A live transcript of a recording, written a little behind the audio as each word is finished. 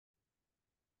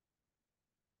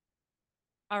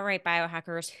All right,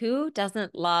 biohackers, who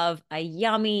doesn't love a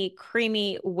yummy,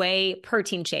 creamy whey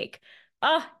protein shake?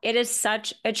 Oh, it is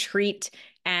such a treat.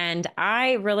 And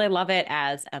I really love it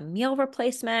as a meal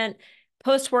replacement,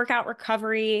 post-workout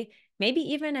recovery, maybe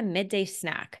even a midday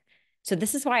snack. So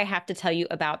this is why I have to tell you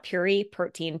about Puri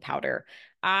protein powder.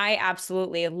 I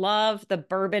absolutely love the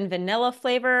bourbon vanilla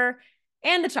flavor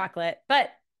and the chocolate, but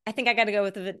I think I got to go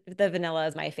with the vanilla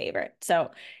as my favorite.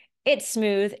 So it's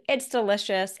smooth, it's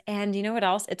delicious, and you know what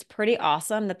else? It's pretty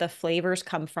awesome that the flavors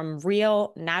come from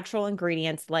real natural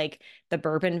ingredients like the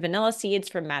bourbon vanilla seeds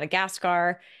from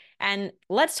Madagascar. And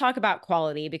let's talk about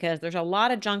quality because there's a lot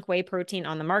of junk whey protein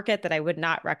on the market that I would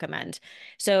not recommend.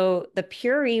 So, the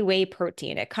Puree whey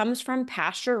protein, it comes from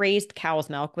pasture-raised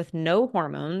cow's milk with no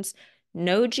hormones,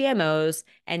 no GMOs,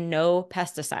 and no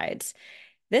pesticides.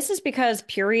 This is because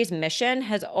Puree's mission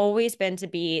has always been to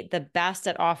be the best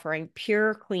at offering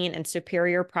pure, clean, and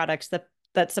superior products that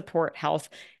support health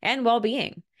and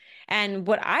well-being. And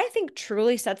what I think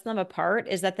truly sets them apart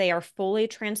is that they are fully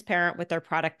transparent with their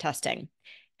product testing.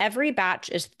 Every batch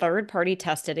is third-party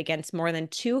tested against more than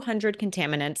 200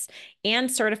 contaminants and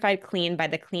certified clean by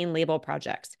the Clean Label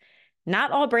Project.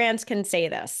 Not all brands can say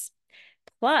this.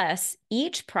 Plus,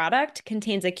 each product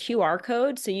contains a QR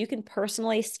code so you can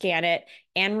personally scan it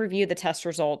and review the test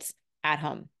results at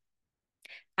home.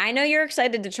 I know you're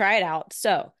excited to try it out.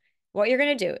 So, what you're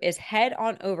going to do is head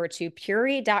on over to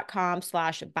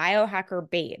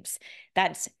puri.com/biohackerbabes.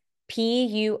 That's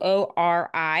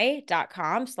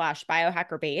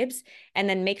PUORI.com/biohackerbabes. And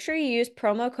then make sure you use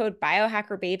promo code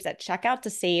biohackerbabes at checkout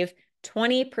to save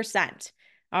 20%.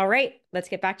 All right, let's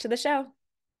get back to the show.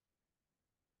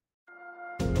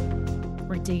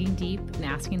 We're digging deep and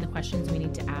asking the questions we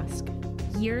need to ask.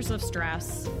 Years of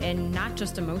stress, and not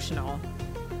just emotional.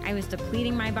 I was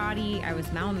depleting my body. I was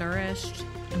malnourished.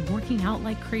 I'm working out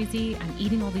like crazy. I'm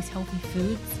eating all these healthy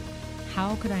foods.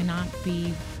 How could I not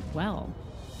be well?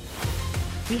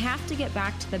 We have to get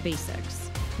back to the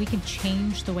basics. We can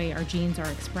change the way our genes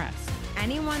are expressed.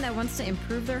 Anyone that wants to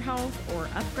improve their health or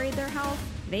upgrade their health,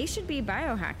 they should be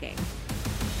biohacking.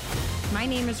 My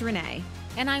name is Renee.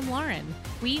 And I'm Lauren.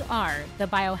 We are the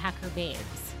Biohacker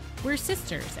Babes. We're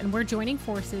sisters, and we're joining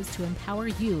forces to empower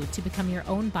you to become your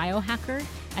own biohacker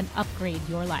and upgrade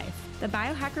your life. The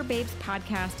Biohacker Babes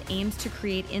podcast aims to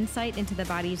create insight into the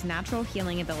body's natural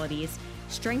healing abilities,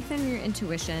 strengthen your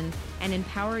intuition, and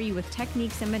empower you with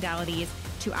techniques and modalities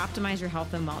to optimize your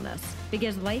health and wellness.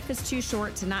 Because life is too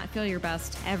short to not feel your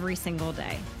best every single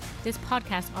day. This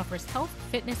podcast offers health,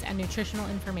 fitness, and nutritional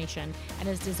information and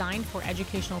is designed for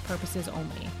educational purposes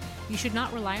only. You should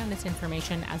not rely on this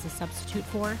information as a substitute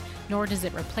for, nor does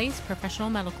it replace professional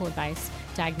medical advice,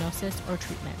 diagnosis, or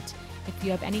treatment. If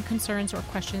you have any concerns or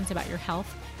questions about your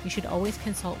health, you should always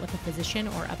consult with a physician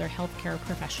or other healthcare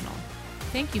professional.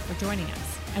 Thank you for joining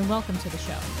us, and welcome to the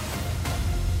show.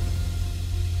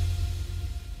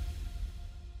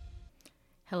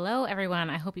 Hello, everyone.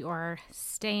 I hope you are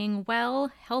staying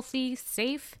well, healthy,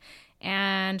 safe,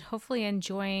 and hopefully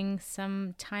enjoying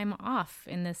some time off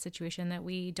in this situation that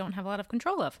we don't have a lot of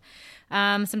control of.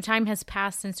 Some time has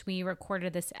passed since we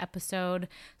recorded this episode,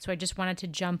 so I just wanted to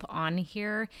jump on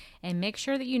here and make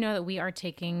sure that you know that we are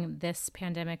taking this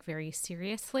pandemic very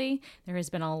seriously. There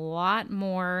has been a lot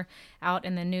more out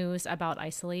in the news about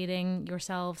isolating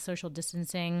yourself, social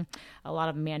distancing, a lot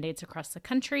of mandates across the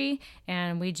country,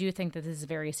 and we do think that this is a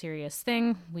very serious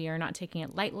thing. We are not taking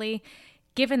it lightly.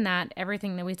 Given that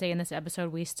everything that we say in this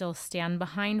episode, we still stand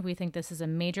behind, we think this is a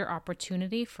major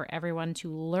opportunity for everyone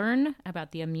to learn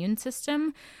about the immune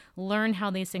system, learn how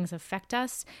these things affect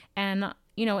us, and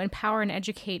empower and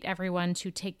educate everyone to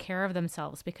take care of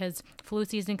themselves because flu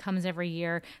season comes every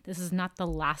year. This is not the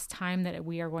last time that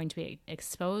we are going to be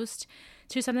exposed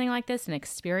to something like this and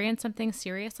experience something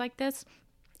serious like this.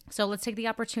 So let's take the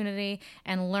opportunity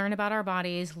and learn about our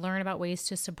bodies, learn about ways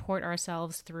to support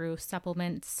ourselves through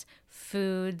supplements,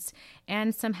 foods,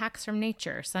 and some hacks from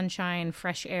nature, sunshine,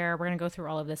 fresh air. We're going to go through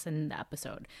all of this in the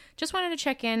episode. Just wanted to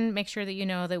check in, make sure that you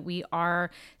know that we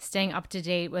are staying up to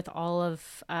date with all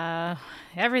of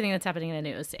everything that's happening in the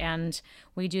news. And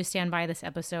we do stand by this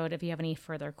episode. If you have any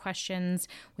further questions,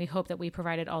 we hope that we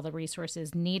provided all the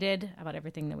resources needed about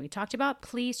everything that we talked about.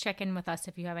 Please check in with us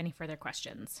if you have any further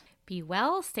questions. Be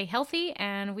well, stay healthy,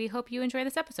 and we hope you enjoy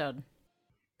this episode.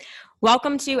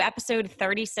 Welcome to episode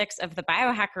 36 of the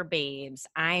Biohacker Babes.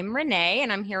 I'm Renee,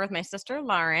 and I'm here with my sister,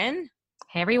 Lauren.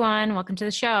 Hey, everyone. Welcome to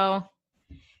the show.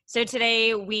 So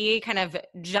today we kind of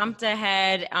jumped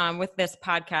ahead with this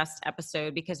podcast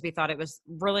episode because we thought it was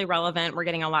really relevant. We're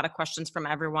getting a lot of questions from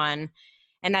everyone.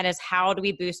 and that is how do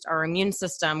we boost our immune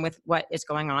system with what is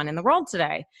going on in the world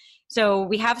today. So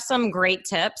we have some great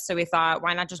tips. So we thought,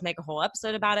 why not just make a whole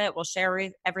episode about it? We'll share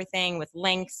everything with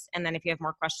links. And then if you have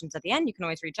more questions at the end, you can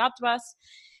always reach out to us.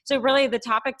 So really the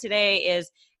topic today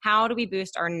is how do we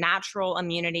boost our natural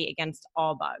immunity against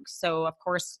all bugs? So of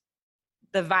course,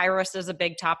 the virus is a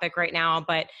big topic right now,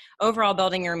 but overall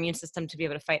building your immune system to be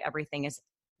able to fight everything is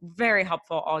very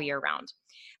helpful all year round.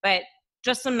 But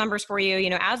just some numbers for you.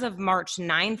 As of March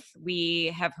 9th,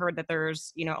 we have heard that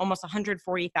there's, almost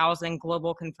 140,000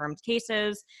 global confirmed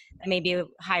cases. That may be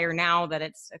higher now that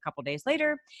it's a couple days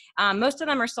later. Most of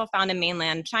them are still found in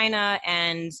mainland China.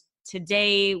 And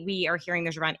today we are hearing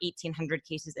there's around 1,800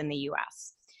 cases in the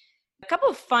US. A couple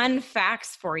of fun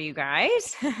facts for you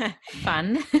guys.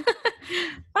 Fun.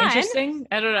 Interesting.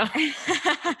 I don't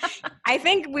know. I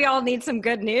think we all need some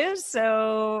good news,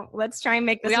 so let's try and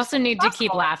make this. We also need to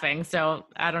keep laughing, so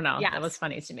I don't know. Yes. That was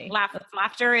funny to me.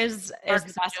 Laughter is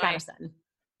the best medicine.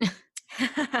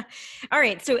 All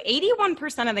right, so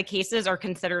 81% of the cases are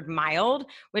considered mild,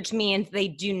 which means they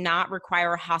do not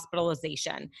require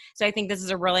hospitalization. So I think this is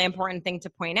a really important thing to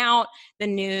point out. The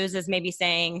news is maybe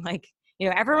saying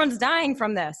everyone's dying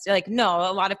from this. Like, no,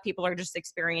 a lot of people are just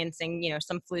experiencing,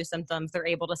 some flu symptoms. They're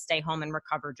able to stay home and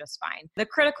recover just fine. The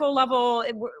critical level,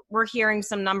 we're hearing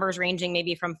some numbers ranging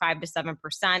maybe from 5 to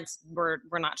 7%. We're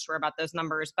not sure about those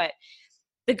numbers, but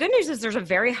the good news is there's a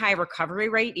very high recovery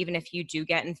rate, even if you do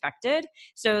get infected.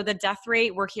 So the death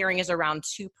rate we're hearing is around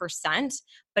 2%,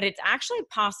 but it's actually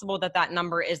possible that that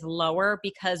number is lower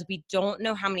because we don't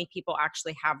know how many people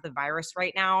actually have the virus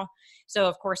right now. So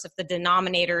of course, if the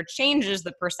denominator changes,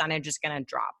 the percentage is going to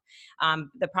drop.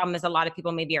 The problem is a lot of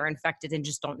people maybe are infected and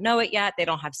just don't know it yet. They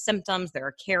don't have symptoms. They're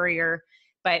a carrier.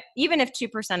 But even if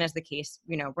 2% is the case,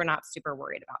 we're not super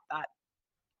worried about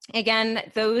that. Again,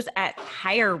 those at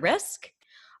higher risk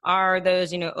are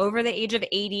those, over the age of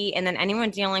 80, and then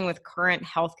anyone dealing with current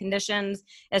health conditions,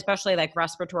 especially like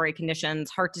respiratory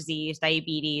conditions, heart disease,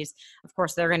 diabetes. Of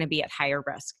course, they're going to be at higher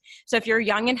risk. So if you're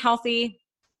young and healthy,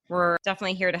 we're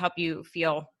definitely here to help you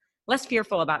feel less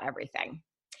fearful about everything.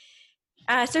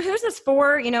 So who's this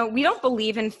for? We don't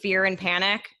believe in fear and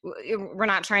panic. We're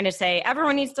not trying to say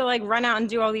everyone needs to run out and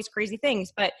do all these crazy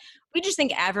things, but we just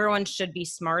think everyone should be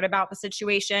smart about the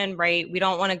situation, right? We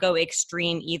don't want to go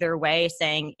extreme either way,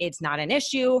 saying it's not an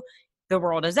issue, the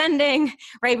world is ending,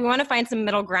 right? We want to find some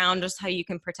middle ground, just how you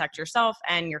can protect yourself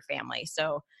and your family.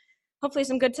 So hopefully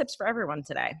some good tips for everyone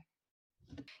today.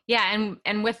 Yeah.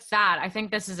 And with that, I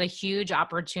think this is a huge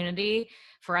opportunity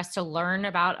for us to learn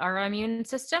about our immune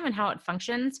system and how it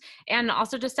functions, and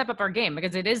also to step up our game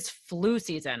because it is flu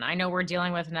season. I know we're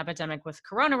dealing with an epidemic with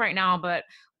corona right now, but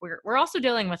we're also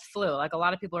dealing with flu. Like a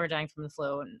lot of people are dying from the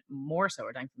flu, and more so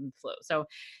are dying from the flu. So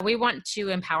we want to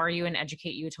empower you and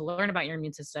educate you to learn about your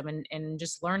immune system and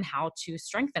just learn how to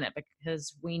strengthen it,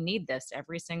 because we need this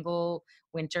every single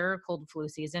winter, cold flu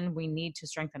season. We need to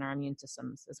strengthen our immune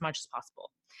systems as much as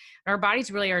possible. And our bodies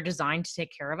really are designed to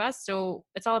take care of us. So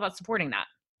it's all about supporting that.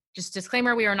 Just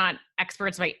disclaimer, we are not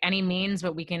experts by any means,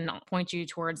 but we can point you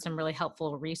towards some really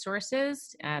helpful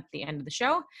resources at the end of the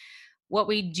show. What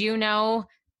we do know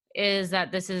is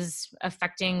that this is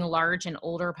affecting large and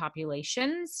older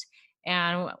populations.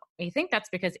 And we think that's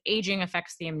because aging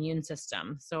affects the immune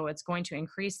system. So it's going to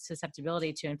increase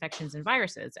susceptibility to infections and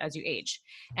viruses as you age.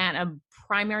 And a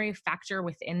primary factor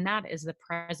within that is the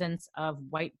presence of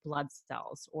white blood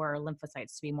cells, or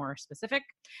lymphocytes to be more specific,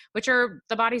 which are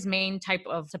the body's main type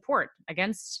of support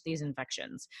against these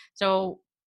infections. So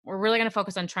we're really going to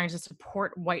focus on trying to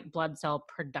support white blood cell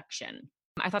production.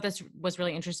 I thought this was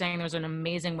really interesting. There was an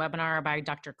amazing webinar by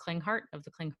Dr. Klinghardt of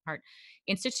the Klinghardt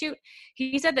Institute.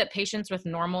 He said that patients with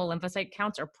normal lymphocyte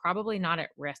counts are probably not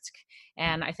at risk.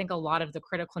 And I think a lot of the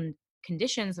critical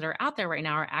conditions that are out there right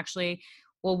now are actually,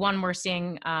 well, one, we're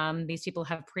seeing these people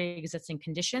have pre-existing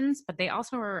conditions, but they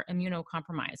also are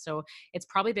immunocompromised. So it's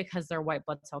probably because their white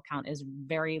blood cell count is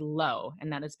very low, and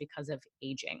that is because of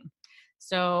aging.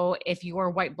 So if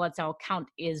your white blood cell count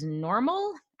is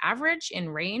normal, average, in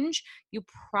range, you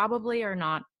probably are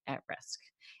not at risk.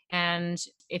 And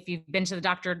if you've been to the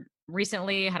doctor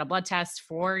recently, had a blood test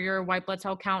for your white blood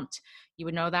cell count, you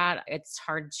would know that. It's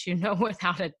hard to know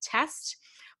without a test.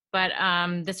 But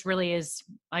this really is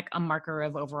like a marker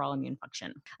of overall immune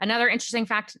function. Another interesting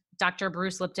fact, Dr.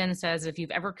 Bruce Lipton says if you've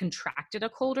ever contracted a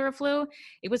cold or a flu,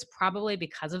 it was probably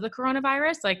because of the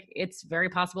coronavirus. Like, it's very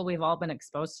possible we've all been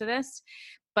exposed to this.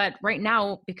 But right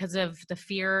now, because of the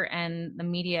fear and the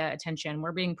media attention,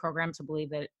 we're being programmed to believe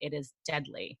that it is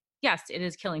deadly. Yes, it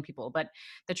is killing people. But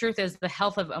the truth is the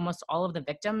health of almost all of the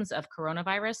victims of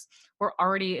coronavirus were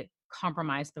already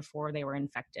compromised before they were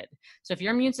infected. So if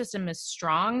your immune system is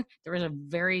strong, there is a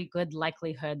very good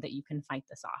likelihood that you can fight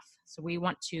this off. So we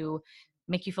want to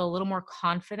make you feel a little more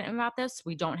confident about this.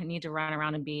 We don't need to run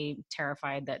around and be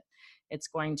terrified that it's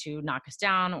going to knock us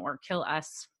down or kill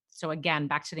us. So again,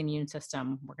 back to the immune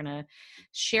system, we're going to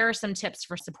share some tips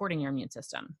for supporting your immune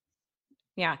system.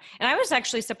 Yeah. And I was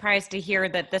actually surprised to hear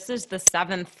that this is the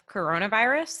 7th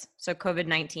coronavirus. So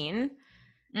COVID-19,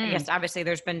 I guess obviously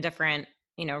there's been different,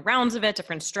 rounds of it,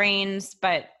 different strains,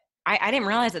 but I didn't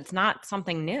realize it's not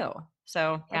something new.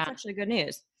 So that's actually good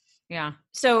news. Yeah.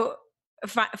 So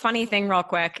funny thing real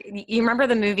quick. You remember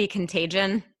the movie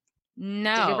Contagion?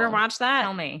 No. Did you ever watch that?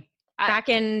 Tell me. Back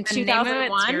in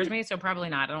 2001? It scares me, so probably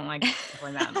not. I don't like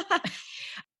that.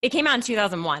 It came out in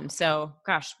 2001. So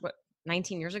gosh, what,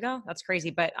 19 years ago? That's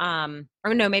crazy. But,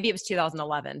 or no, maybe it was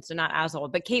 2011. So not as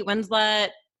old, but Kate Winslet,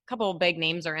 a couple of big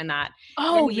names are in that.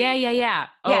 Oh, yeah.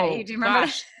 Oh, do you remember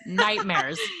gosh.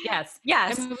 Nightmares. Yes.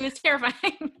 Yes. That movie was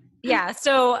terrifying. Yeah.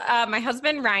 So my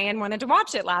husband, Ryan, wanted to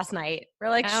watch it last night. We're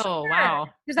like, oh, wow.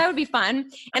 Because that would be fun.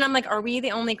 And I'm like, are we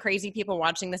the only crazy people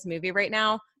watching this movie right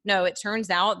now? No, it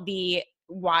turns out the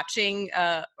watching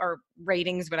or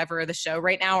ratings, whatever, the show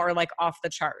right now are like off the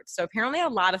charts. So apparently a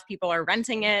lot of people are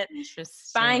renting it,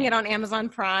 buying it on Amazon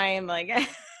Prime. Like,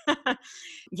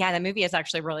 yeah, the movie is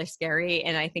actually really scary.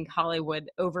 And I think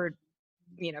Hollywood kind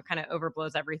of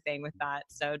overblows everything with that.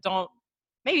 So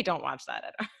maybe don't watch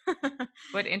that.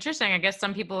 But interesting. I guess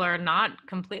some people are not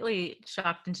completely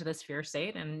shocked into this fear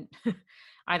state and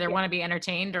either want to be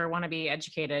entertained or want to be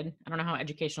educated. I don't know how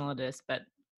educational it is, but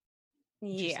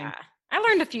yeah, I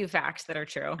learned a few facts that are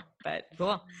true, but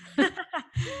cool.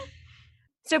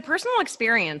 So personal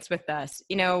experience with this,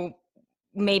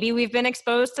 maybe we've been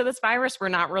exposed to this virus. We're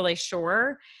not really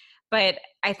sure, but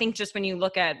I think just when you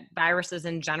look at viruses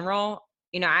in general,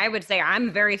 I would say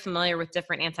I'm very familiar with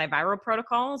different antiviral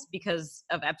protocols because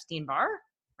of Epstein-Barr,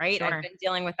 right? Sure. I've been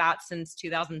dealing with that since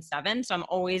 2007. So I'm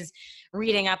always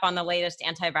reading up on the latest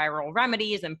antiviral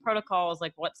remedies and protocols,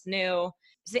 like what's new.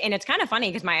 And it's kind of funny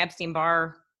because my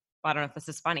Epstein-Barr, I don't know if this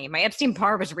is funny, my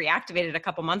Epstein-Barr was reactivated a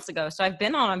couple months ago. So I've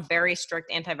been on a very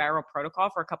strict antiviral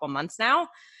protocol for a couple months now.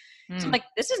 So I'm like,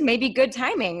 this is maybe good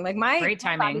timing. Like my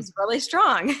body's really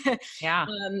strong. Yeah.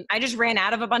 I just ran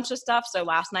out of a bunch of stuff. So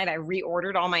last night I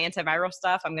reordered all my antiviral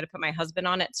stuff. I'm going to put my husband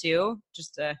on it too,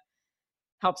 just to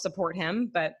help support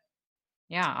him. But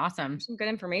yeah, awesome. Some good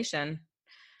information.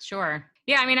 Sure.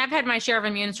 Yeah. I mean, I've had my share of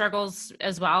immune struggles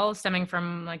as well, stemming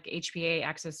from like HPA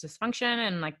axis dysfunction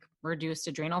and like reduced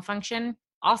adrenal function.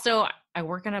 Also, I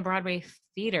work in a Broadway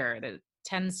theater that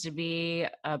tends to be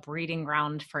a breeding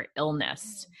ground for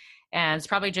illness. And it's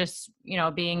probably just,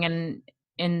 being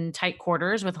in tight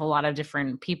quarters with a lot of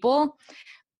different people.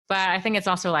 But I think it's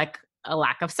also like a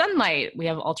lack of sunlight. We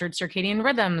have altered circadian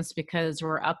rhythms because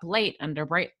we're up late under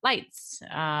bright lights.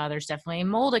 There's definitely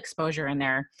mold exposure in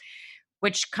there,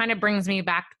 which kind of brings me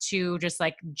back to just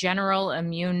like general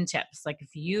immune tips. Like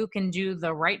if you can do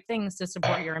the right things to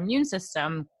support your immune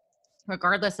system,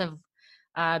 regardless of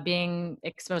being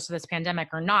exposed to this pandemic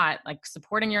or not, like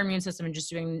supporting your immune system and just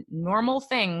doing normal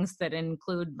things that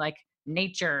include like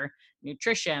nature,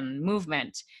 nutrition,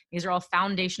 movement. These are all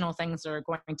foundational things that are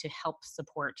going to help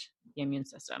support the immune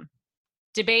system.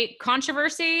 Debate,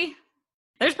 controversy.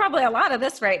 There's probably a lot of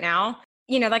this right now.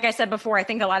 Like I said before, I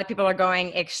think a lot of people are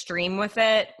going extreme with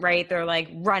it, right? They're like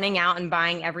running out and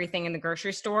buying everything in the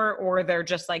grocery store, or they're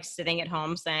just like sitting at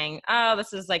home saying, oh,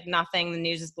 this is like nothing. The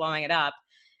news is blowing it up.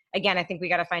 Again, I think we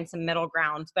got to find some middle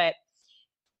ground, but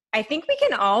I think we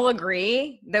can all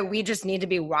agree that we just need to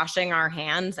be washing our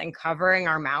hands and covering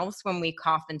our mouths when we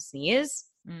cough and sneeze.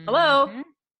 Mm-hmm. Hello,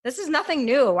 this is nothing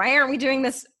new. Why aren't we doing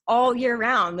this all year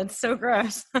round? That's so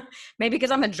gross. Maybe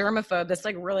because I'm a germaphobe. This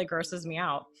like really grosses me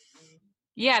out.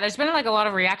 Yeah, there's been like a lot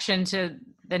of reaction to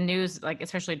the news, like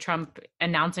especially Trump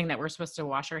announcing that we're supposed to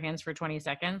wash our hands for 20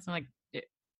 seconds. I'm like,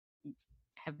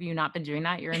 have you not been doing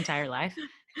that your entire life?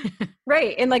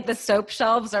 Right. And like the soap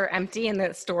shelves are empty in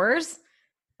the stores.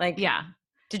 Like, yeah.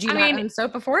 Did you not own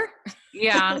soap before?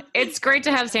 Yeah. It's great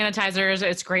to have sanitizers.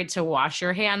 It's great to wash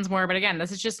your hands more. But again,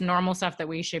 this is just normal stuff that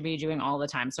we should be doing all the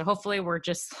time. So hopefully we're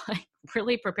just like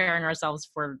really preparing ourselves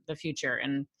for the future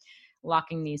and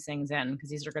locking these things in, because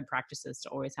these are good practices to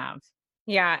always have.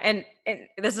 Yeah. And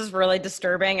this is really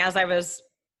disturbing. As I was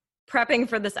prepping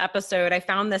for this episode, I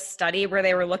found this study where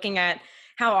they were looking at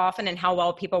how often and how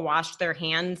well people washed their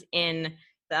hands in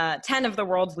 10 of the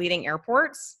world's leading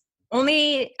airports.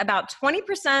 Only about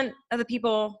 20% of the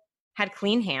people had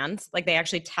clean hands, like they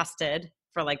actually tested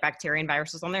for like bacteria and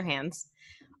viruses on their hands.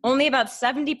 Only about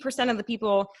 70% of the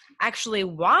people actually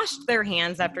washed their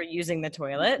hands after using the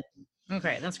toilet.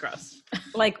 Okay, that's gross.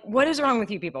 Like, what is wrong with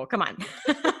you people? Come on.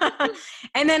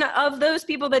 And then of those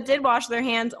people that did wash their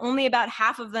hands, only about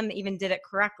half of them even did it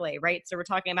correctly, right? So we're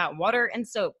talking about water and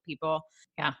soap, people.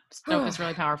 Yeah, soap is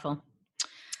really powerful.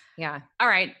 Yeah. All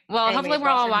right. Well, Anyways, hopefully we're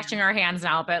wash all your washing our hands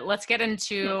now, but let's get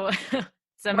into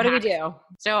some What do we hacks. do?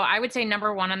 So I would say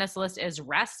number one on this list is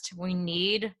rest. We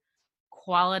need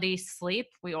quality sleep.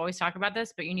 We always talk about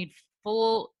this, but you need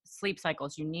full sleep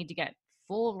cycles. You need to get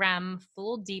full REM,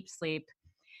 full deep sleep,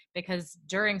 because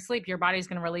during sleep, your body's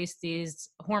going to release these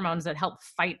hormones that help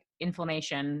fight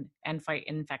inflammation and fight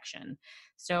infection.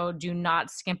 So do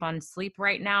not skimp on sleep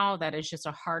right now. That is just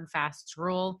a hard, fast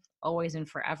rule, always and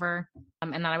forever.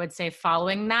 And then I would say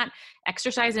following that,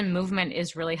 exercise and movement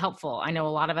is really helpful. I know a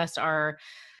lot of us are,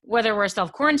 whether we're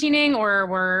self-quarantining or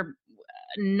we're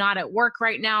not at work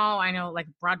right now. I know like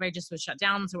Broadway just was shut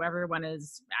down, so everyone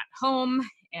is at home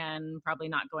and probably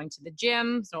not going to the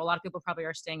gym. So a lot of people probably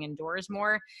are staying indoors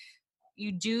more.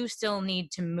 You do still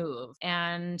need to move.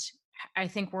 And I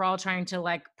think we're all trying to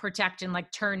like protect and like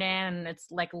turn in, and it's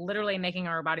like literally making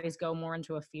our bodies go more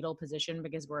into a fetal position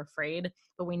because we're afraid,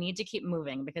 but we need to keep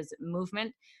moving because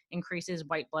movement increases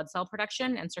white blood cell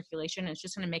production and circulation. And it's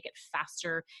just going to make it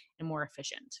faster and more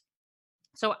efficient.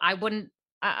 So I wouldn't,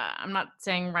 I'm not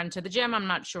saying run to the gym. I'm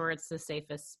not sure it's the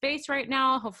safest space right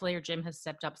now. Hopefully your gym has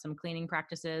stepped up some cleaning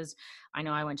practices. I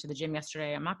know I went to the gym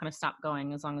yesterday. I'm not going to stop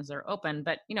going as long as they're open,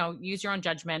 but use your own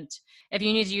judgment. If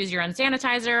you need to use your own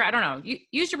sanitizer, I don't know,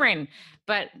 use your brain.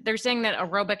 But they're saying that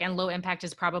aerobic and low impact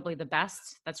is probably the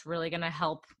best. That's really going to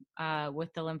help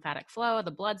with the lymphatic flow, the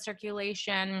blood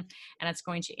circulation, and it's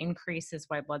going to increase this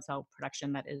white blood cell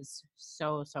production that is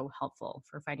so, so helpful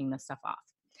for fighting this stuff off.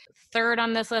 Third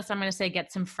on this list, I'm going to say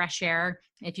get some fresh air.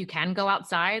 If you can go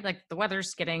outside, like the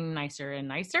weather's getting nicer and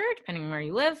nicer, depending on where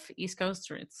you live. East Coast,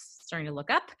 it's starting to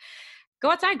look up. Go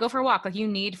outside, go for a walk. Like you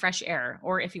need fresh air.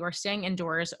 Or if you are staying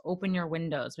indoors, open your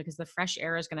windows because the fresh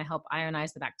air is going to help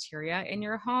ionize the bacteria in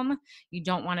your home. You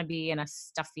don't want to be in a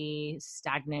stuffy,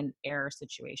 stagnant air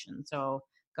situation. So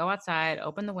go outside,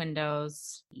 open the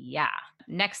windows. Yeah.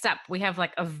 Next up, we have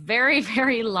like a very,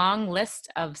 very long list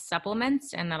of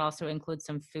supplements, and that also includes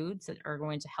some foods that are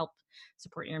going to help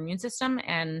support your immune system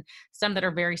and some that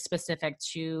are very specific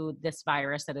to this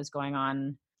virus that is going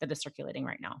on, that is circulating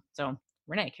right now. So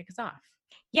Renee, kick us off.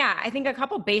 Yeah, I think a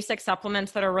couple basic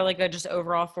supplements that are really good just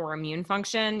overall for immune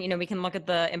function. We can look at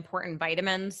the important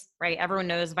vitamins, right? Everyone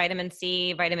knows vitamin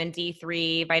C, vitamin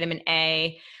D3, vitamin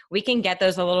A. We can get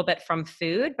those a little bit from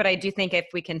food, but I do think if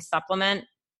we can supplement,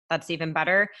 that's even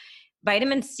better.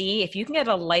 Vitamin C, if you can get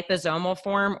a liposomal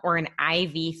form or an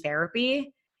IV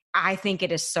therapy, I think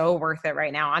it is so worth it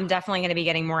right now. I'm definitely going to be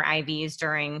getting more IVs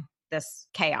during this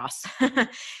chaos.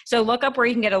 So look up where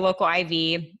you can get a local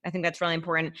IV. I think that's really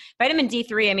important. Vitamin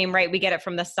D3, right, we get it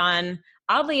from the sun.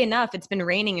 Oddly enough, it's been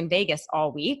raining in Vegas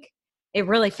all week. It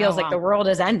really feels like the world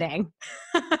is ending.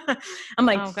 I'm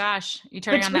like, oh gosh, you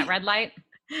turning on that red light?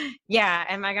 Yeah,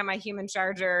 and I got my human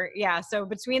charger. Yeah, so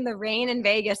between the rain in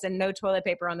Vegas and no toilet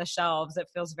paper on the shelves, it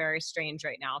feels very strange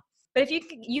right now. But if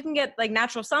you can get like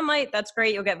natural sunlight, that's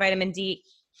great. You'll get vitamin D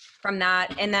from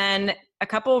that. And then a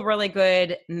couple of really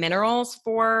good minerals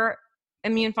for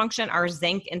immune function are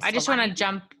zinc and selenium. I just want to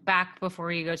jump back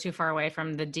before you go too far away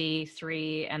from the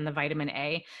D3 and the vitamin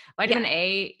A. Vitamin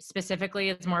A specifically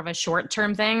is more of a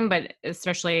short-term thing, but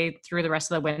especially through the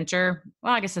rest of the winter.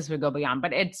 Well, I guess this would go beyond,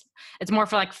 but it's more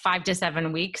for like 5 to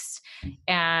 7 weeks.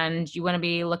 And you want to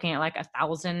be looking at like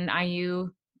 1,000 IU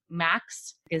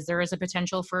max because there is a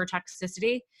potential for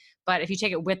toxicity. But if you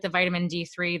take it with the vitamin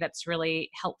D3, that's really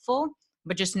helpful.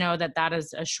 But just know that that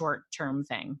is a short-term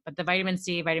thing. But the vitamin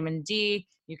C, vitamin D,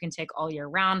 you can take all year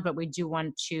round, but we do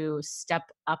want to step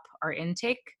up our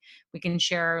intake. We can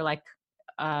share like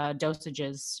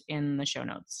dosages in the show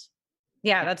notes.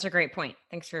 Yeah, that's a great point.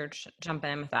 Thanks for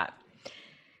jumping in with that.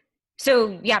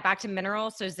 So yeah, back to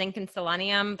minerals. So zinc and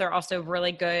selenium, they're also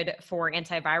really good for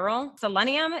antiviral.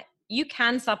 Selenium, you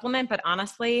can supplement, but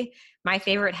honestly, my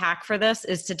favorite hack for this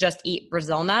is to just eat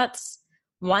Brazil nuts.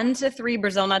 1 to 3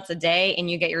 Brazil nuts a day, and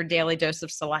you get your daily dose of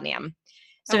selenium.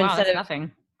 So instead of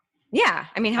nothing. Yeah.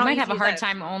 I mean, I might have a hard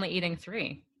time only eating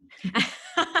 3.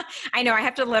 I know. I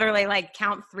have to literally like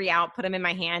count 3 out, put them in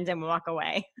my hand and walk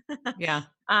away. Yeah.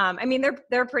 I mean,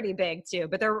 they're pretty big too,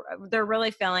 but they're really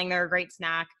filling. They're a great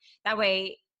snack. That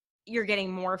way you're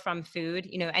getting more from food.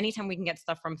 Anytime we can get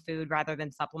stuff from food rather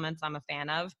than supplements, I'm a fan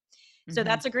of. So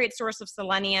that's a great source of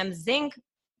selenium. Zinc,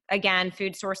 again,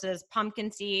 food sources,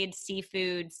 pumpkin seeds,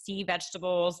 seafood, sea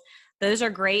vegetables. Those are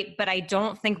great, but I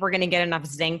don't think we're going to get enough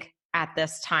zinc at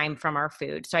this time from our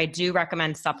food. So I do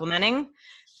recommend supplementing.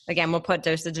 Again, we'll put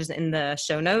dosages in the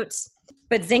show notes.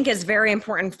 But zinc is very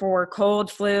important for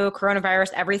cold, flu,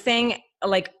 coronavirus, everything,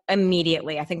 like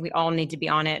immediately. I think we all need to be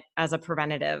on it as a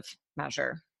preventative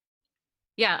measure.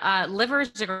 Yeah, liver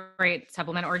is a great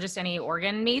supplement, or just any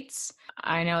organ meats.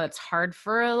 I know it's hard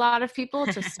for a lot of people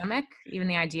to stomach, even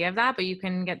the idea of that, but you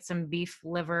can get some beef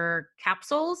liver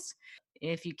capsules.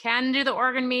 If you can do the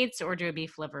organ meats or do a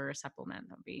beef liver supplement,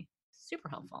 that would be super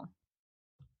helpful.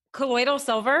 Colloidal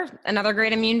silver, another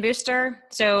great immune booster.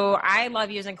 So I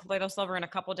love using colloidal silver in a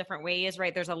couple different ways,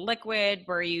 right? There's a liquid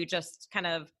where you just kind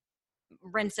of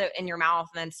rinse it in your mouth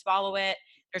and then swallow it.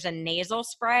 There's a nasal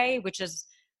spray, which is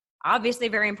obviously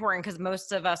very important because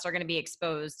most of us are going to be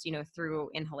exposed, through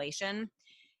inhalation.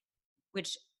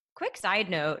 Which, quick side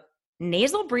note,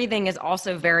 nasal breathing is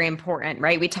also very important,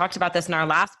 right? We talked about this in our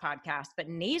last podcast, but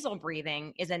nasal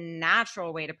breathing is a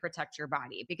natural way to protect your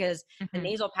body because the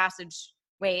nasal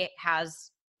passageway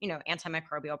has,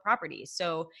 antimicrobial properties.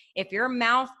 So if you're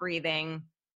mouth breathing,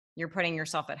 you're putting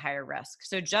yourself at higher risk.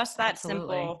 So just that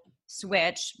simple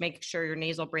switch, make sure you're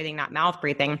nasal breathing, not mouth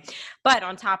breathing. But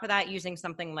on top of that, using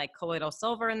something like colloidal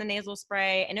silver in the nasal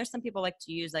spray. I know some people like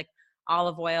to use like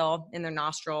olive oil in their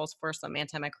nostrils for some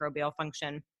antimicrobial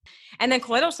function. And then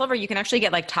colloidal silver, you can actually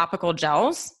get like topical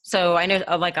gels. So I know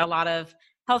like a lot of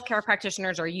healthcare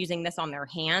practitioners are using this on their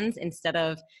hands instead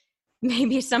of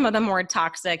maybe some of the more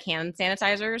toxic hand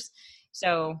sanitizers.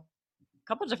 So a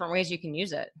couple different ways you can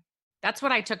use it. That's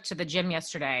what I took to the gym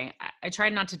yesterday. I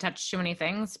tried not to touch too many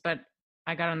things, but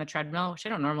I got on the treadmill, which I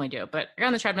don't normally do, but I got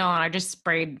on the treadmill and I just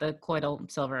sprayed the colloidal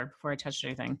silver before I touched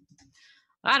anything.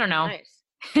 I don't know.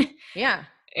 Nice. Yeah.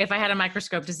 If I had a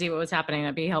microscope to see what was happening,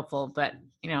 that'd be helpful. But,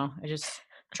 I just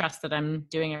trust that I'm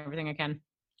doing everything I can.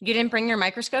 You didn't bring your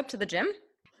microscope to the gym?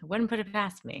 I wouldn't put it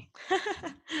past me.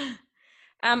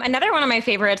 Another one of my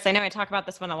favorites, I know I talk about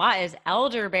this one a lot, is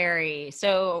elderberry.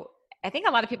 So I think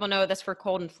a lot of people know this for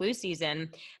cold and flu season,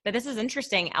 but this is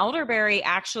interesting. Elderberry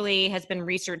actually has been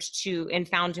researched and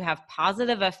found to have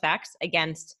positive effects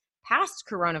against past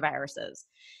coronaviruses.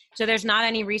 So there's not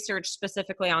any research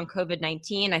specifically on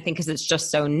COVID-19, I think, because it's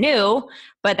just so new,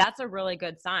 but that's a really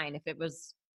good sign. If it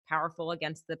was powerful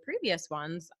against the previous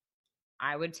ones,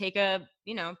 I would take a,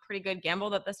 pretty good gamble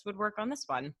that this would work on this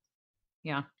one.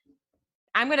 Yeah.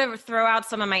 I'm going to throw out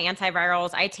some of my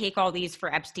antivirals. I take all these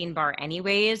for Epstein-Barr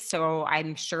anyways, so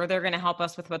I'm sure they're going to help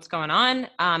us with what's going on.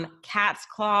 Cat's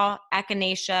claw,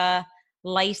 echinacea,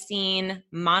 lysine,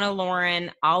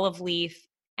 monolaurin, olive leaf,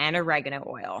 and oregano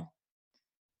oil.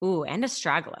 Ooh, and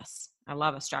astragalus. I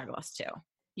love astragalus too.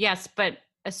 Yes, but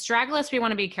astragalus we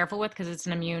want to be careful with because it's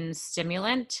an immune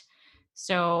stimulant.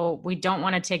 So we don't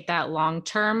want to take that long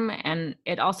term. And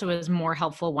it also is more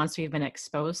helpful once we've been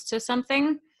exposed to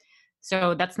something.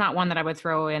 So that's not one that I would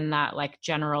throw in that like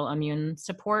general immune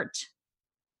support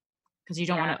because you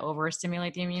don't want to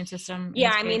overstimulate the immune system.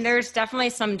 Yeah, I mean, there's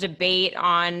definitely some debate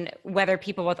on whether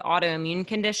people with autoimmune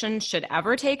conditions should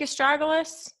ever take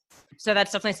astragalus. So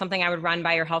that's definitely something I would run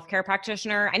by your healthcare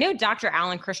practitioner. I know Dr.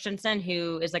 Alan Christensen,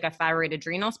 who is like a thyroid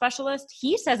adrenal specialist,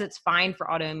 he says it's fine for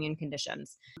autoimmune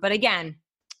conditions. But again,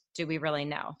 do we really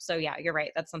know? So yeah, you're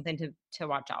right. That's something to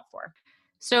watch out for.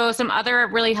 So some other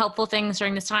really helpful things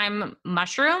during this time,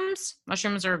 mushrooms.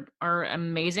 Mushrooms are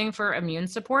amazing for immune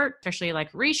support, especially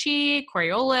like reishi,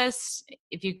 Coriolis.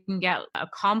 If you can get a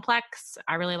complex,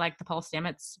 I really like the Paul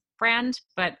Stamets brand,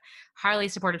 but highly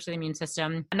supportive to the immune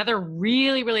system. Another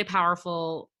really, really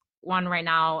powerful one right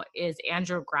now is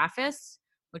Andrographis,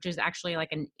 which is actually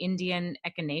like an Indian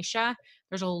echinacea.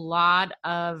 There's a lot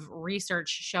of research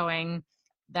showing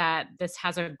that this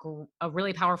has a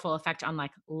really powerful effect on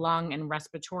like lung and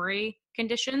respiratory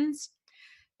conditions.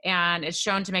 And it's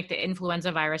shown to make the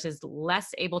influenza viruses less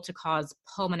able to cause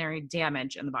pulmonary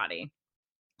damage in the body.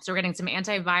 So we're getting some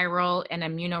antiviral and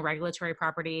immunoregulatory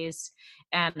properties,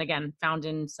 and again, found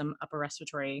in some upper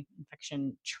respiratory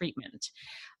infection treatment.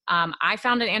 I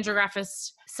found an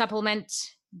Andrographis supplement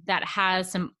that has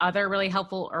some other really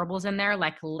helpful herbals in there,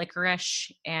 like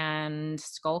licorice and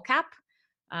skullcap.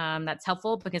 That's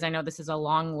helpful because I know this is a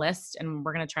long list and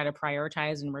we're going to try to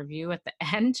prioritize and review at the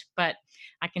end, but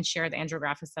I can share the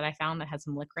Andrographis that I found that has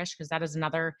some licorice because that is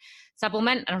another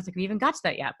supplement. I don't think we even got to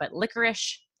that yet, but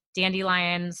licorice,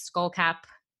 dandelion, skullcap,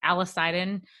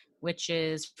 alicidin, which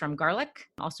is from garlic,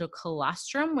 also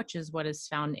colostrum, which is what is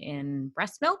found in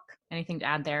breast milk. Anything to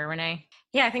add there, Renee?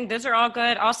 Yeah, I think those are all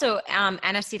good. Also,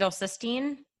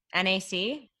 N-acetylcysteine,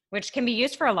 NAC, which can be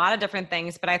used for a lot of different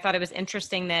things, but I thought it was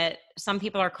interesting that some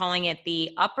people are calling it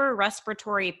the upper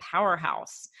respiratory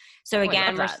powerhouse. So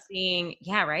again, we're seeing,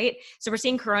 yeah, right. So we're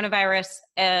seeing coronavirus,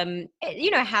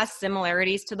 it has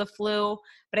similarities to the flu,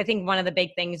 but I think one of the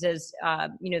big things is,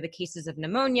 the cases of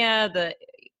pneumonia,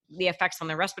 the effects on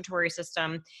the respiratory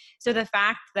system. So the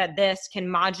fact that this can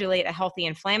modulate a healthy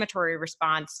inflammatory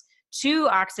response to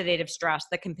oxidative stress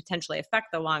that can potentially affect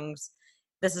the lungs,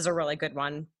 this is a really good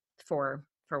one for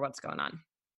what's going on.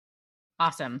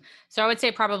 Awesome. So I would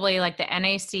say probably like the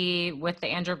NAC with the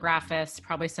andrographis,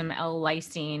 probably some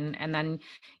L-lysine, and then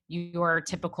your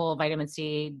typical vitamin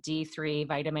C, D3,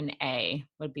 vitamin A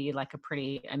would be like a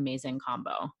pretty amazing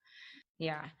combo.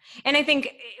 Yeah. And I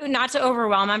think, not to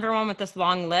overwhelm everyone with this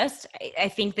long list, I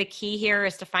think the key here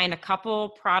is to find a couple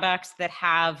products that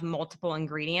have multiple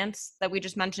ingredients that we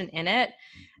just mentioned in it,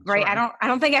 right? Sure. I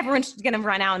don't think everyone's going to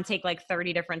run out and take like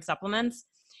 30 different supplements,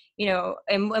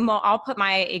 and I'll put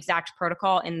my exact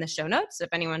protocol in the show notes if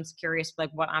anyone's curious,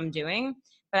 like what I'm doing.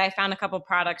 But I found a couple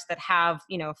products that have,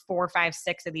 4, 5,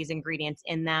 6 of these ingredients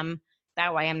in them.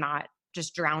 That way I'm not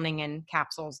just drowning in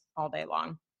capsules all day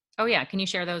long. Oh yeah. Can you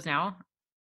share those now?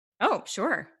 Oh,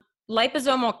 sure.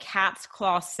 Liposomal cat's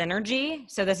claw synergy.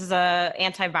 So this is a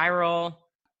antiviral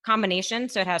combination.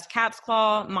 So it has cat's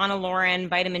claw, monolaurin,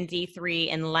 vitamin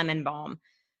D3, and lemon balm.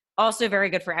 Also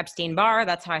very good for Epstein-Barr.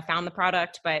 That's how I found the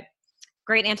product, but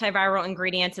great antiviral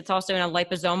ingredients. It's also in a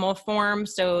liposomal form.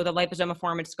 So the liposomal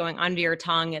form, it's going under your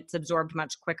tongue. It's absorbed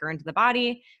much quicker into the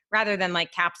body rather than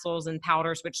like capsules and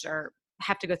powders, which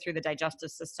have to go through the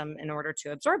digestive system in order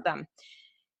to absorb them.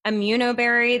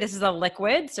 Immunoberry, this is a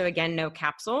liquid, so again, no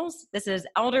capsules. This is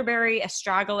elderberry,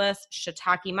 astragalus,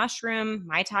 shiitake mushroom,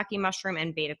 maitake mushroom,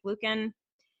 and beta-glucan.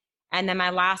 And then my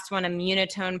last one,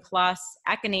 Immunotone Plus,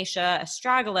 echinacea,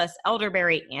 astragalus,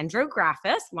 elderberry,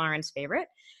 andrographis, Lauren's favorite,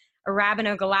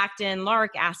 arabinogalactin,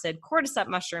 lauric acid, cordyceps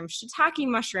mushroom, shiitake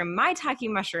mushroom, maitake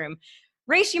mushroom,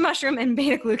 reishi mushroom, and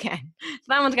beta-glucan. So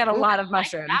that one's got a lot of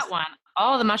mushrooms. That one,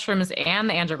 all the mushrooms and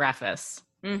the andrographis.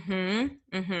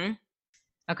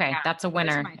 Okay, yeah, that's a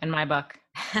winner in my book.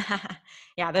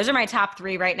 Yeah, those are my top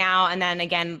 3 right now. And then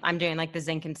again, I'm doing like the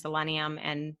zinc and selenium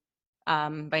and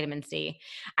vitamin C.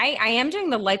 I am doing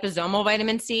the liposomal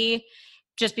vitamin C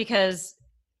just because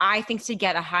I think to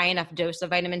get a high enough dose of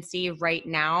vitamin C right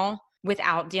now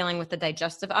without dealing with the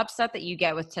digestive upset that you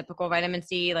get with typical vitamin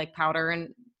C, like powder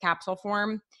and capsule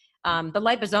form. The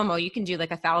liposomal, you can do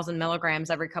like 1,000 milligrams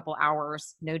every couple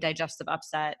hours, no digestive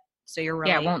upset. So you're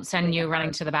really— Yeah, it won't send you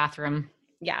running to the bathroom.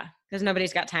 Yeah, because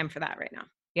nobody's got time for that right now.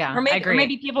 Yeah, I agree. Or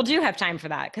maybe people do have time for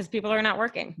that because people are not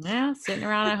working. Yeah, sitting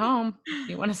around at home.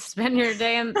 You want to spend your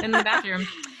day in the bathroom.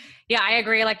 Yeah, I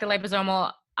agree. Like the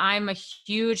liposomal, I'm a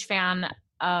huge fan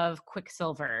of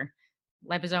Quicksilver.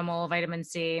 Liposomal vitamin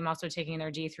C. I'm also taking their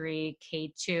D3,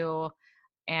 K2,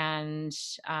 and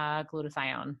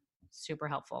glutathione. Super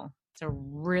helpful. It's a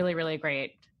really, really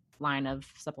great line of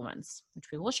supplements, which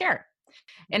we will share.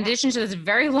 In addition to this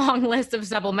very long list of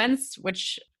supplements,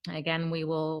 which again, we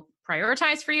will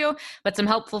prioritize for you, but some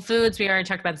helpful foods. We already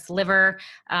talked about this liver,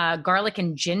 garlic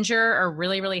and ginger are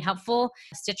really, really helpful.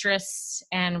 Citrus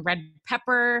and red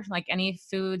pepper, like any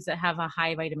foods that have a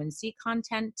high vitamin C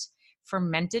content.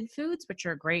 Fermented foods, which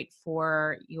are great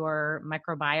for your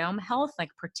microbiome health,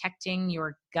 like protecting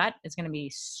your gut is going to be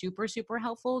super, super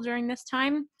helpful during this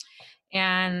time.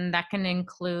 And that can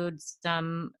include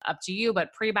some, up to you,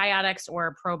 but prebiotics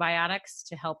or probiotics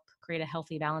to help create a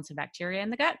healthy balance of bacteria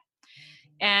in the gut.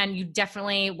 And you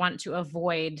definitely want to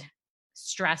avoid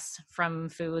stress from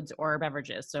foods or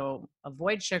beverages. So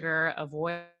avoid sugar,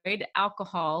 avoid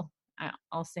alcohol,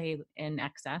 I'll say in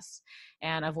excess,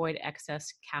 and avoid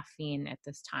excess caffeine at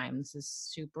this time. This is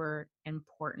super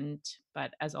important,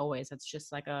 but as always, it's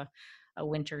just like a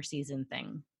winter season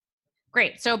thing.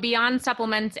 Great. So beyond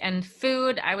supplements and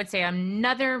food, I would say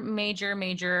another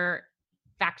major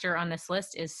factor on this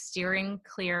list is steering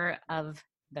clear of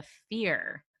the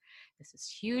fear. This is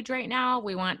huge right now.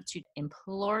 We want to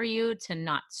implore you to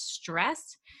not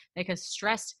stress because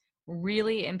stress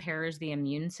really impairs the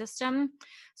immune system.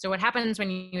 So what happens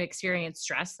when you experience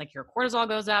stress, like your cortisol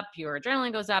goes up, your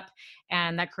adrenaline goes up,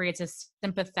 and that creates a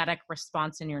sympathetic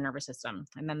response in your nervous system.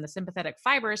 And then the sympathetic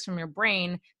fibers from your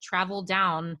brain travel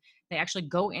down. They actually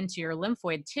go into your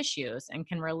lymphoid tissues and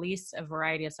can release a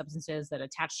variety of substances that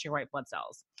attach to your white blood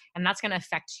cells. And that's going to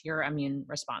affect your immune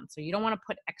response. So you don't want to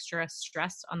put extra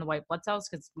stress on the white blood cells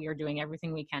because we are doing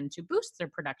everything we can to boost their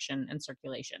production and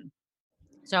circulation.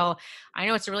 So I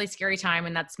know it's a really scary time,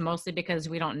 and that's mostly because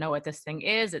we don't know what this thing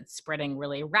is. It's spreading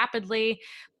really rapidly,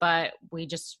 but we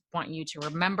just want you to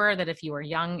remember that if you are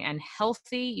young and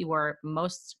healthy, you are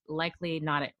most likely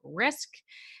not at risk.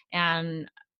 And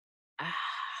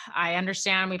I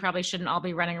understand we probably shouldn't all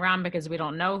be running around because we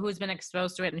don't know who's been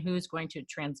exposed to it and who's going to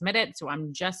transmit it. So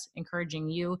I'm just encouraging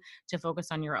you to focus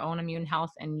on your own immune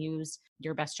health and use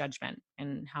your best judgment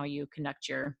in how you conduct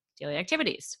your daily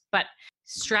activities. But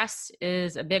stress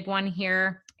is a big one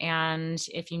here. And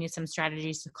if you need some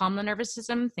strategies to calm the nervous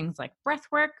system, things like breath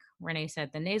work, Renee said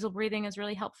the nasal breathing is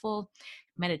really helpful.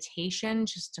 Meditation,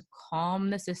 just to calm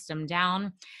the system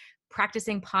down.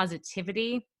 Practicing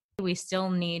positivity. We still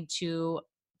need to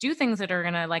do things that are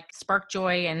going to like spark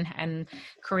joy and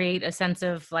create a sense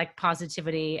of like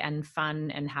positivity and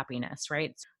fun and happiness,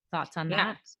 right? Thoughts on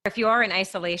that? If you are in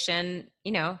isolation,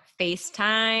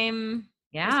 FaceTime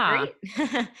is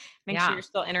great. Make sure you're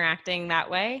still interacting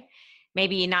that way.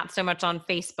 Maybe not so much on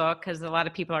Facebook because a lot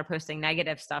of people are posting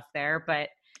negative stuff there, but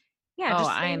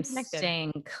I am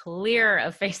staying clear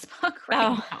of Facebook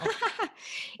right now.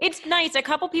 It's nice. A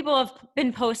couple people have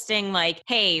been posting like,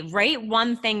 hey, write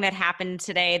one thing that happened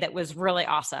today that was really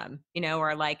awesome,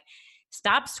 or like,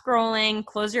 stop scrolling,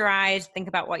 close your eyes, think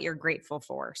about what you're grateful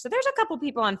for. So there's a couple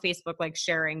people on Facebook like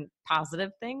sharing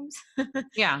positive things.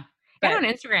 Yeah. And on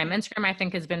Instagram, I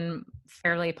think has been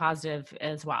fairly positive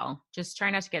as well. Just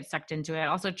try not to get sucked into it.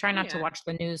 Also try not to watch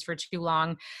the news for too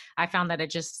long. I found that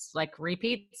it just like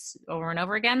repeats over and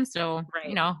over again. So,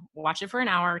 watch it for an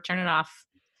hour, turn it off,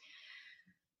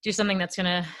 do something that's going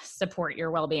to support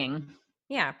your well-being.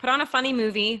 Yeah. Put on a funny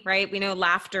movie, right? We know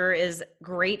laughter is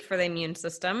great for the immune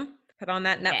system. Put on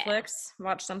that Netflix,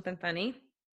 watch something funny.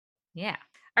 Yeah.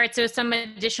 All right. So some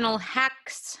additional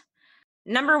hacks.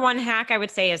 Number one hack I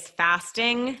would say is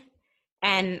fasting.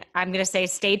 And I'm going to say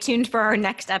stay tuned for our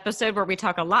next episode where we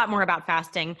talk a lot more about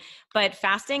fasting. But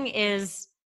fasting is,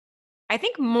 I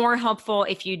think, more helpful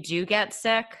if you do get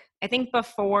sick. I think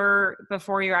before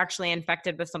you're actually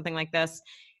infected with something like this,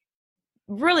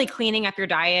 really cleaning up your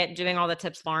diet, doing all the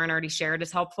tips Lauren already shared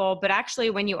is helpful. But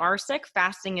actually, when you are sick,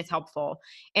 fasting is helpful.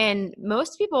 And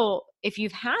most people, if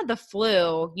you've had the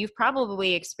flu, you've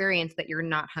probably experienced that you're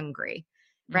not hungry.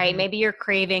 Right? Mm-hmm. Maybe you're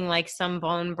craving like some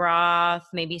bone broth,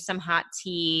 maybe some hot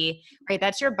tea, right?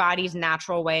 That's your body's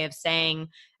natural way of saying,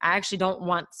 I actually don't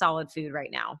want solid food right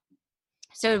now.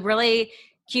 So really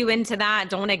cue into that.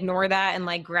 Don't ignore that and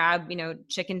like grab,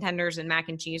 chicken tenders and mac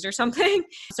and cheese or something.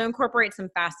 So incorporate some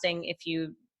fasting if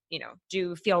you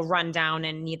do feel run down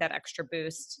and need that extra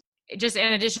boost. Just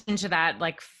in addition to that,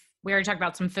 like we already talked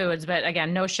about some foods, but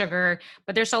again, no sugar,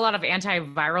 but there's a lot of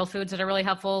antiviral foods that are really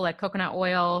helpful, like coconut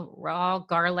oil, raw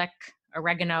garlic,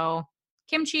 oregano,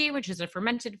 kimchi, which is a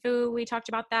fermented food. We talked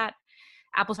about that.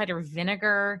 Apple cider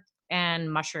vinegar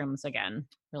and mushrooms, again,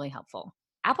 really helpful.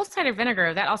 Apple cider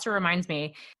vinegar, that also reminds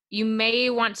me, you may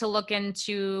want to look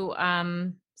into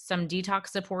some detox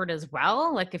support as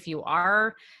well. Like if you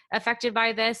are affected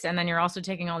by this and then you're also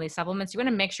taking all these supplements, you want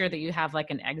to make sure that you have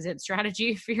like an exit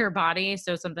strategy for your body.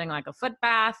 So something like a foot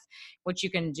bath, which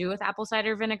you can do with apple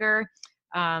cider vinegar.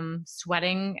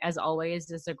 Sweating, as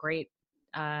always, is a great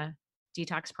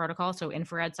detox protocol. So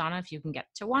infrared sauna, if you can get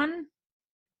to one,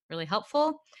 really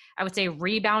helpful. I would say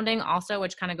rebounding also,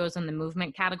 which kind of goes in the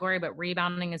movement category, but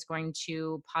rebounding is going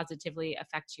to positively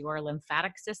affect your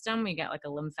lymphatic system. You get like a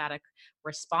lymphatic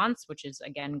response, which is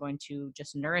again going to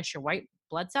just nourish your white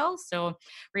blood cells. So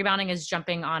rebounding is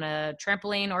jumping on a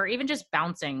trampoline or even just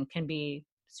bouncing can be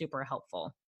super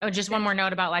helpful. Oh, just one more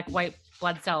note about like white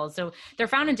blood cells. So they're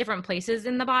found in different places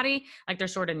in the body. Like they're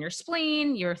stored in your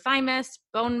spleen, your thymus,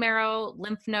 bone marrow,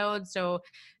 lymph nodes. So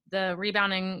the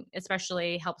rebounding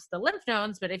especially helps the lymph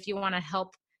nodes, but if you want to help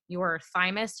your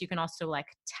thymus, you can also like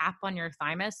tap on your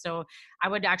thymus. So I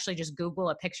would actually just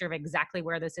Google a picture of exactly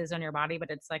where this is on your body, but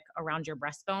it's like around your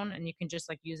breastbone, and you can just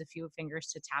like use a few fingers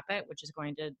to tap it, which is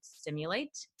going to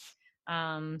stimulate.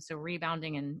 So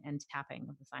rebounding and tapping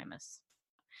of the thymus.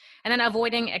 And then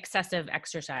avoiding excessive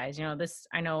exercise. This,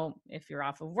 I know if you're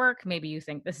off of work, maybe you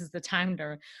think this is the time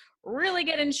to really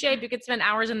get in shape. You could spend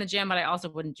hours in the gym, but I also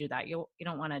wouldn't do that. You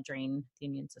don't want to drain the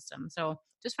immune system. So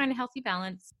just find a healthy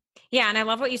balance. Yeah. And I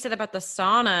love what you said about the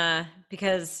sauna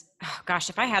because,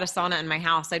 if I had a sauna in my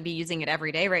house, I'd be using it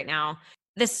every day right now.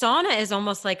 The sauna is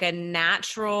almost like a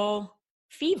natural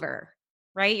fever,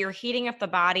 right? You're heating up the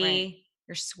body, right.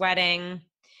 You're sweating.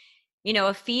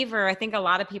 A fever, I think a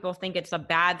lot of people think it's a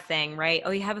bad thing, right? Oh,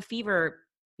 you have a fever,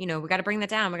 we got to bring that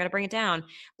down. We got to bring it down.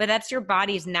 But that's your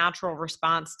body's natural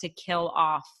response to kill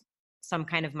off some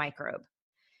kind of microbe.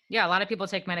 Yeah. A lot of people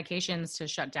take medications to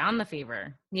shut down the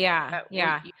fever. Yeah.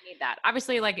 Yeah. You need that.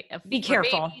 Obviously, like be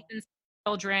careful. Babies and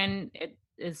children, it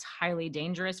is highly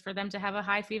dangerous for them to have a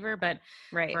high fever, but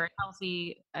right. For a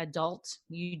healthy adult,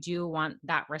 you do want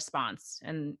that response.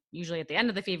 And usually at the end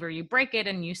of the fever, you break it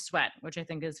and you sweat, which I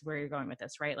think is where you're going with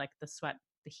this, right? Like the sweat,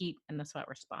 the heat and the sweat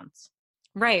response.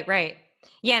 Right.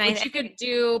 Yeah. And which you could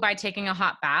do by taking a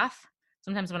hot bath.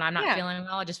 Sometimes when I'm not Yeah. feeling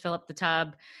well, I just fill up the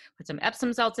tub, put some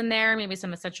Epsom salts in there, maybe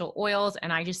some essential oils,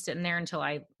 and I just sit in there until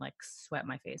I like sweat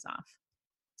my face off.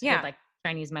 It's a good Yeah. like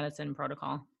Chinese medicine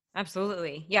protocol.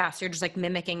 Absolutely. Yeah. So you're just like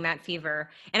mimicking that fever.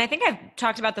 And I think I've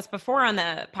talked about this before on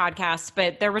the podcast,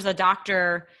 but there was a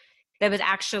doctor that was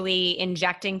actually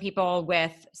injecting people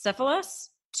with syphilis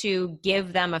to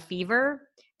give them a fever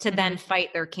to then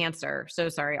fight their cancer. So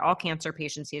sorry, all cancer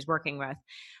patients he's working with.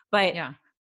 But Yeah.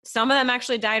 some of them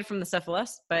actually died from the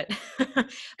syphilis, but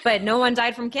but no one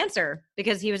died from cancer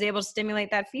because he was able to stimulate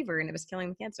that fever and it was killing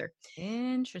the cancer.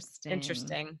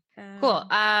 Interesting. Cool. Cool.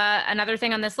 Another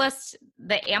thing on this list,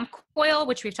 the AMP coil,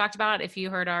 which we've talked about. If you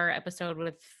heard our episode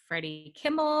with Freddie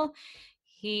Kimmel,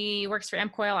 he works for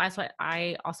AMP coil.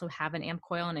 I also have an AMP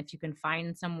coil. And if you can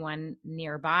find someone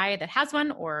nearby that has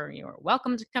one, or you're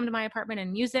welcome to come to my apartment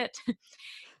and use it.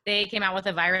 They came out with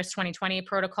a Virus 2020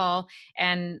 protocol.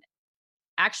 And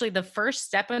actually the first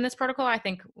step in this protocol, I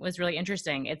think, was really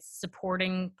interesting. It's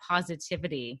supporting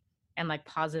positivity and like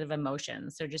positive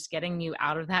emotions. So just getting you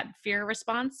out of that fear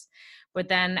response. But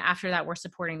then after that, we're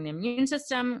supporting the immune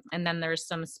system. And then there's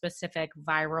some specific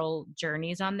viral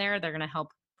journeys on there. They're going to help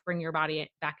bring your body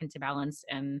back into balance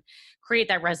and create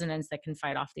that resonance that can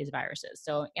fight off these viruses.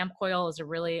 So AMP coil is a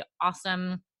really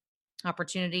awesome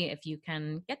opportunity if you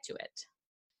can get to it.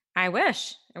 I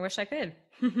wish I could.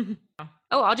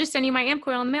 Oh, I'll just send you my AMP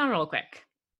coil in the mail real quick.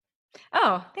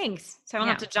 Oh, thanks. So I don't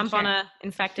have to jump on a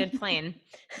infected plane.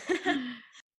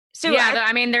 So yeah,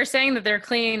 I mean, they're saying that they're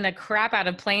cleaning the crap out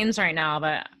of planes right now,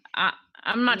 but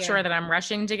I'm not sure that I'm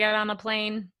rushing to get on a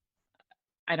plane.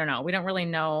 I don't know. We don't really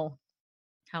know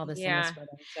how this thing is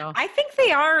spreading. So I think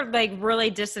they are like really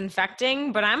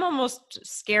disinfecting, but I'm almost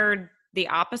scared the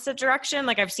opposite direction.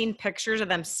 Like I've seen pictures of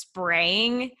them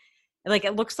spraying. Like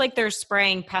it looks like they're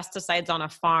spraying pesticides on a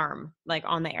farm, like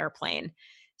on the airplane.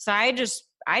 So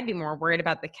I'd be more worried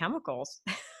about the chemicals.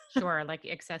 Sure, like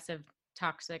excessive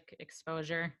toxic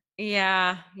exposure.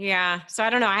 Yeah. So I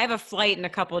don't know. I have a flight in a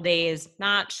couple of days.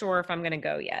 Not sure if I'm going to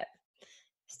go yet.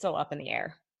 Still up in the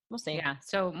air. We'll see. Yeah.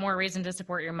 So more reason to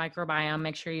support your microbiome.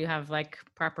 Make sure you have like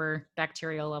proper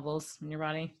bacterial levels in your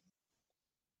body.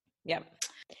 Yep.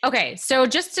 Okay. So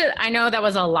I know that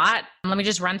was a lot. Let me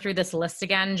just run through this list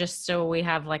again, just so we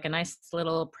have like a nice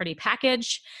little pretty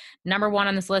package. Number 1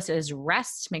 on this list is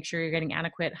rest. Make sure you're getting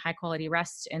adequate, high quality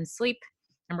rest and sleep.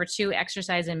 Number 2,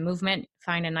 exercise and movement.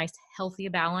 Find a nice healthy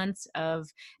balance of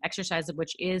exercise,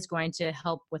 which is going to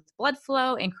help with blood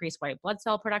flow, increase white blood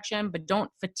cell production, but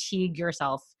don't fatigue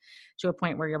yourself to a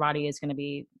point where your body is going to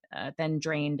be then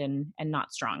drained and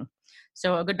not strong.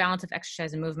 So a good balance of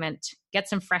exercise and movement. Get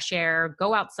some fresh air,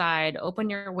 go outside, open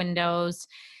your windows,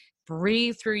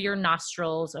 breathe through your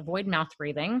nostrils, avoid mouth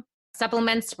breathing.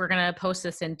 Supplements, we're going to post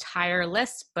this entire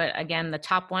list, but again, the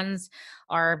top ones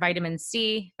are vitamin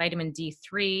C, vitamin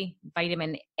D3,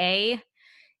 vitamin A,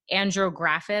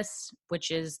 Andrographis,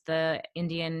 which is the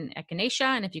Indian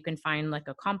echinacea. And if you can find like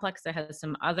a complex that has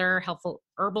some other helpful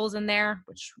herbals in there,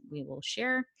 which we will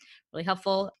share, really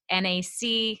helpful.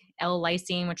 NAC,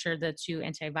 L-lysine, which are the 2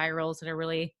 antivirals that are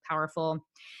really powerful.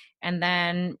 And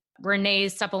then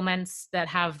Renee's supplements that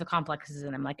have the complexes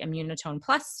in them, like Immunotone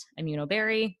Plus,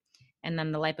 Immunoberry, and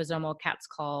then the liposomal cat's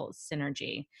claw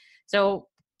synergy. So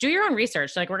do your own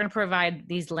research. Like we're going to provide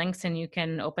these links and you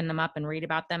can open them up and read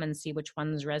about them and see which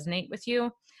ones resonate with you.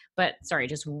 But sorry,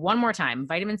 just one more time,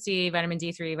 vitamin C, vitamin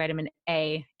D3, vitamin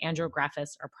A,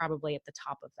 Andrographis are probably at the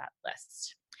top of that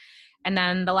list. And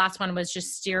then the last one was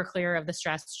just steer clear of the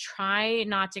stress. Try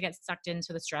not to get sucked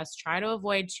into the stress. Try to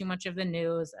avoid too much of the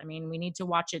news. I mean, we need to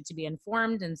watch it to be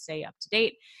informed and stay up to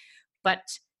date, but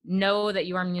know that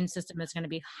your immune system is going to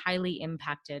be highly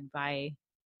impacted by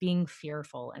being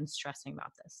fearful and stressing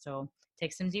about this. So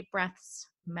take some deep breaths,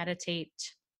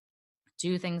 meditate,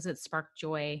 do things that spark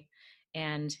joy.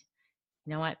 And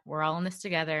you know what? We're all in this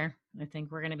together. I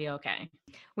think we're going to be okay.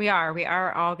 We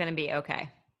are all going to be okay.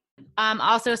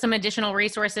 Also, some additional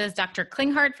resources. Dr.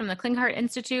 Klinghardt from the Klinghardt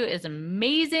Institute is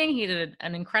amazing. He did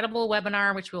an incredible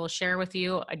webinar, which we will share with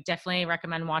you. I definitely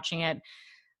recommend watching it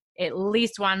at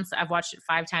least once. I've watched it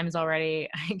 5 times already.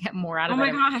 I get more out of it.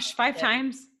 Oh my gosh, 5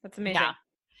 times? That's amazing. Yeah.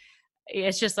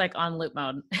 It's just like on loop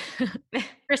mode.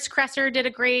 Chris Kresser did a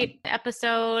great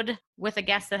episode with a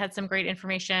guest that had some great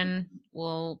information.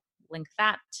 We'll link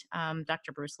that.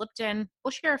 Dr. Bruce Lipton.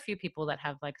 We'll share a few people that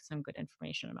have like some good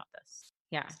information about this.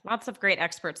 Yeah, lots of great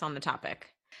experts on the topic.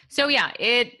 So yeah,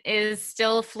 it is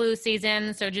still flu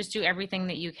season. So just do everything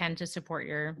that you can to support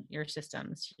your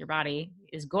systems. Your body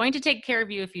is going to take care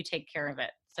of you if you take care of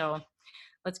it. So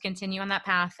let's continue on that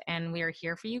path. And we are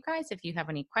here for you guys. If you have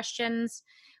any questions,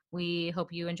 we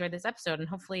hope you enjoyed this episode, and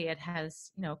hopefully it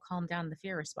has, calmed down the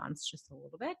fear response just a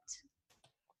little bit.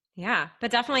 Yeah,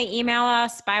 but definitely email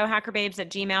us,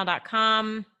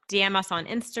 biohackerbabes@gmail.com, DM us on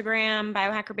Instagram,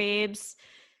 biohackerbabes.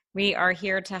 We are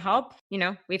here to help.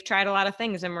 We've tried a lot of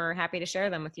things and we're happy to share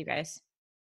them with you guys.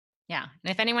 Yeah.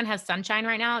 And if anyone has sunshine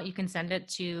right now, you can send it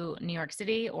to New York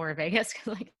City or Vegas.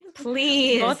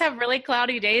 Please. Both have really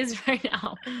cloudy days right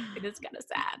now. It is kind of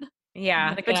sad.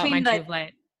 Yeah. Between the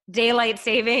daylight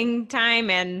saving time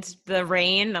and the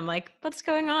rain, I'm like, what's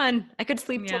going on? I could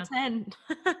sleep till 10.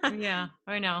 Yeah,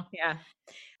 I know. Yeah.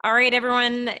 All right,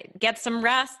 everyone, get some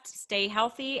rest, stay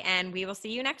healthy, and we will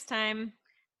see you next time.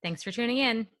 Thanks for tuning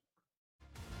in.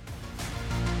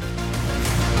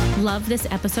 Love this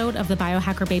episode of the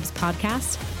Biohacker Babes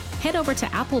podcast? Head over to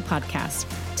Apple Podcasts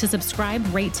to subscribe,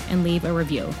 rate, and leave a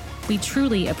review. We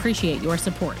truly appreciate your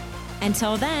support.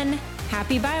 Until then,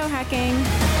 happy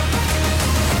biohacking.